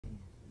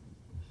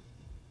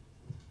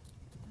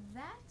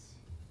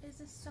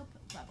soap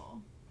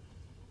bubble.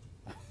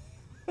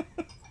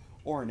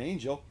 Or an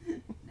angel.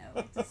 No,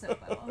 it's a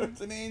soap bubble.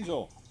 It's an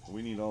angel.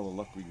 We need all the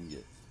luck we can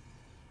get.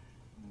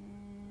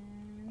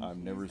 And I've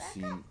never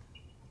seen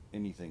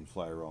anything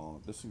fly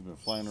around. This has been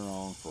flying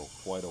around for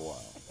quite a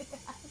while.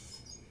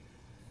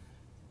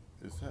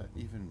 Is that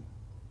even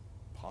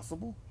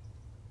possible?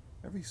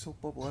 Every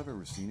soap bubble I've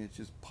ever seen, it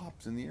just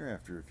pops in the air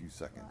after a few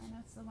seconds. Well, I know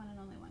it's the one and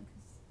only one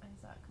because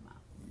I saw it come out.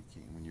 You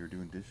can't, when you're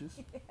doing dishes?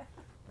 Yeah.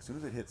 As soon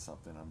as it hits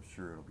something, I'm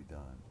sure it'll be done.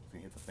 If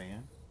you hit the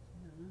fan?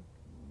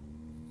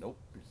 Nope.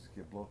 It just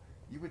get blown.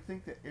 You would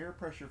think the air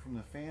pressure from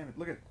the fan.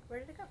 Look at. Where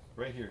did it go?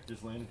 Right here.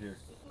 Just landed here.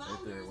 Mom,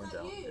 Right there. It went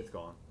down. you. It's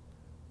gone.